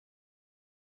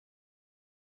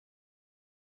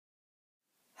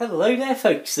Hello there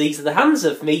folks, these are the hands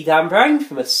of me, Dan Brown,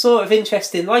 from a sort of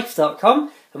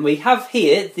interestinglife.com, and we have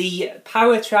here the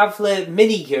PowerTraveller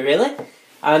MiniGorilla.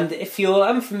 And if you're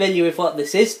unfamiliar with what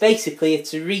this is, basically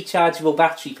it's a rechargeable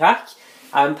battery pack,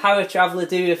 and PowerTraveller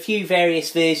do a few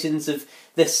various versions of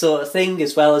this sort of thing,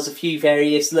 as well as a few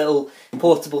various little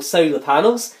portable solar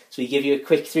panels, so we give you a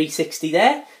quick 360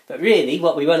 there. But really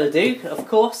what we want to do, of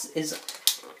course, is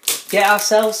get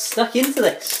ourselves stuck into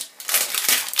this.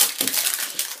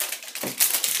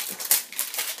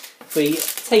 If we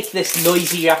take this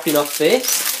noisy wrapping off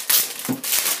first,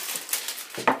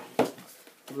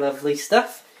 lovely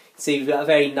stuff. So you've got a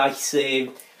very nice, I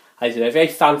don't know, very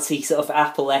fancy sort of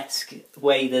Apple-esque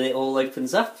way that it all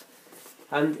opens up.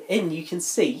 And in you can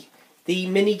see the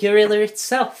MiniGorilla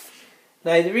itself.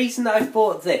 Now the reason that I've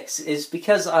bought this is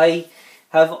because I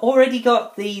have already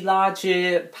got the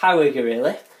larger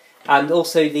PowerGorilla and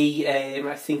also the,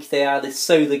 I think they are the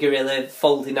Solar Gorilla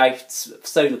folding out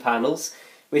solar panels,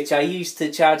 which I use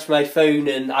to charge my phone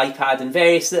and iPad and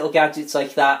various little gadgets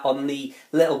like that on the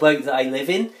little boat that I live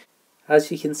in.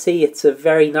 As you can see, it's a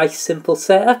very nice simple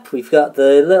setup. We've got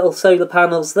the little solar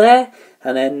panels there,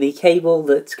 and then the cable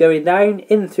that's going down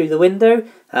in through the window,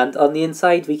 and on the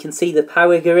inside we can see the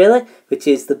PowerGorilla, which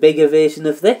is the bigger version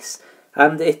of this,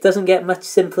 and it doesn't get much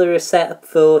simpler a setup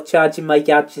for charging my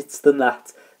gadgets than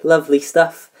that. Lovely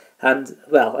stuff. And,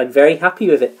 well, I'm very happy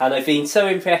with it. And I've been so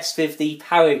impressed with the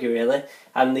PowerGorilla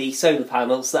and the solar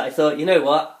panels that I thought, you know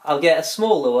what, I'll get a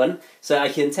smaller one so I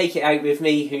can take it out with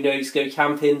me, who knows, go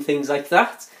camping, things like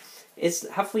that.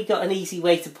 Have we got an easy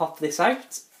way to pop this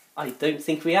out? I don't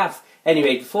think we have.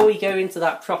 Anyway, before we go into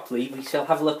that properly, we shall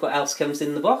have a look what else comes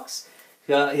in the box.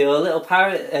 You've got your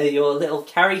little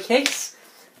carry case,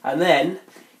 and then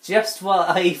just what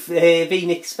I've been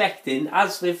expecting,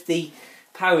 as with the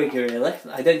PowerGorilla,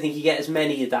 I don't think you get as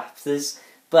many adapters,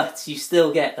 but you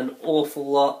still get an awful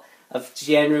lot of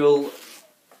general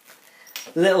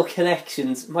little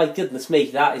connections. My goodness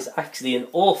me, that is actually an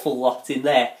awful lot in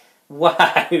there.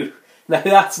 Wow! Now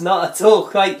that's not at all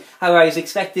quite how I was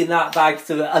expecting that bag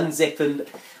to unzip and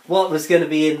what was going to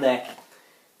be in there.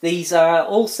 These are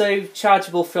also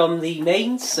chargeable from the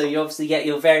mains, so you obviously get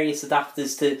your various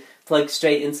adapters to plug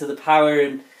straight into the power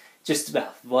and just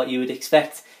about what you would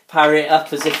expect. Power it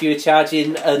up as if you were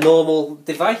charging a normal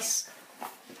device.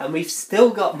 And we've still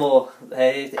got more.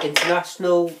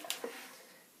 International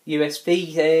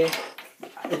USB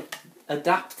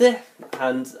adapter,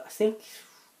 and I think,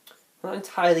 I'm not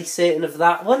entirely certain of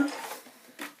that one.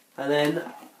 And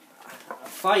then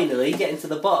finally, getting to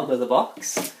the bottom of the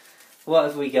box, what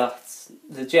have we got?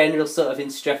 The general sort of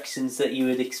instructions that you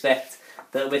would expect,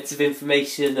 little bits of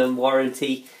information and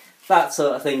warranty, that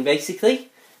sort of thing basically.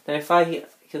 Now if I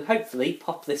can hopefully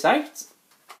pop this out,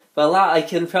 well, that I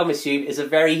can promise you is a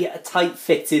very tight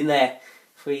fit in there.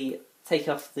 If we take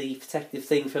off the protective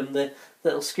thing from the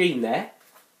little screen there,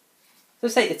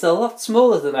 as I say, it's a lot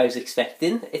smaller than I was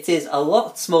expecting. It is a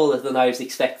lot smaller than I was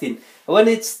expecting. I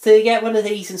wanted to get one of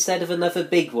these instead of another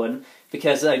big one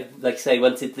because I, like I say,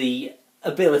 wanted the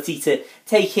ability to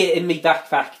take it in my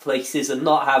backpack places and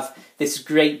not have this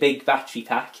great big battery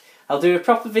pack. I'll do a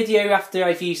proper video after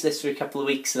I've used this for a couple of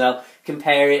weeks, and I'll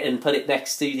compare it and put it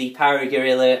next to the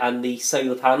PowerGorilla and the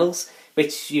solar panels,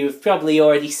 which you've probably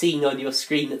already seen on your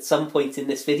screen at some point in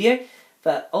this video.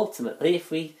 But ultimately,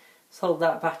 if we hold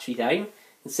that battery down,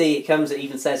 and see it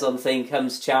even says on the thing,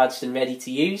 comes charged and ready to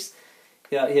use.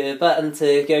 You've got your button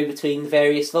to go between the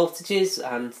various voltages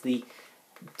and the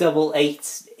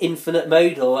 888 infinite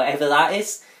mode, or whatever that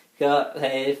is. You've got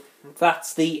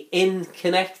that's the in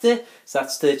connector, so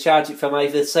that's to charge it from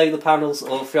either solar panels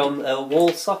or from a wall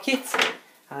socket.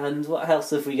 And what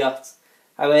else have we got?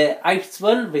 Our out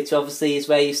one, which obviously is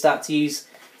where you start to use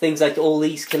things like all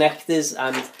these connectors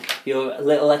and your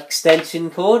little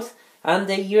extension cord, and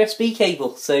a USB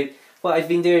cable. So what I've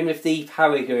been doing with the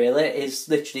PowerGorilla is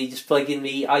literally just plugging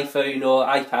the iPhone or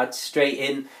iPad straight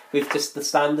in with just the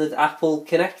standard Apple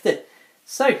connector.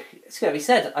 So, it's got to be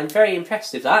said, I'm very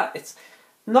impressed with that. It's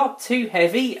not too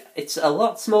heavy, it's a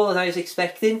lot smaller than I was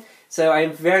expecting, so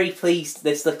I'm very pleased.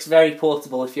 This looks very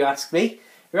portable if you ask me.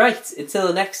 Right, until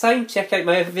the next time, check out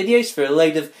my other videos for a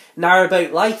load of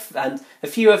narrowboat life and a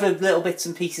few other little bits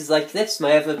and pieces like this,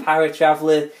 my other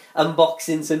PowerTraveller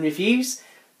unboxings and reviews.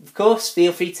 Of course,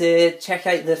 feel free to check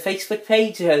out the Facebook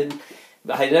page and,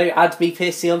 I don't know, add me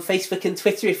personally on Facebook and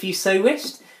Twitter if you so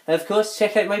wished. And of course,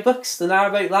 check out my books, The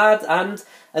Narrowboat Lad and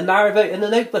A Narrowboat and a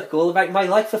Notebook, all about my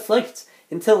life afloat.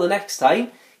 Until the next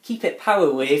time, keep it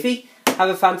power-wavy, have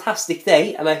a fantastic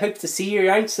day, and I hope to see you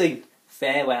around soon.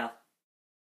 Farewell.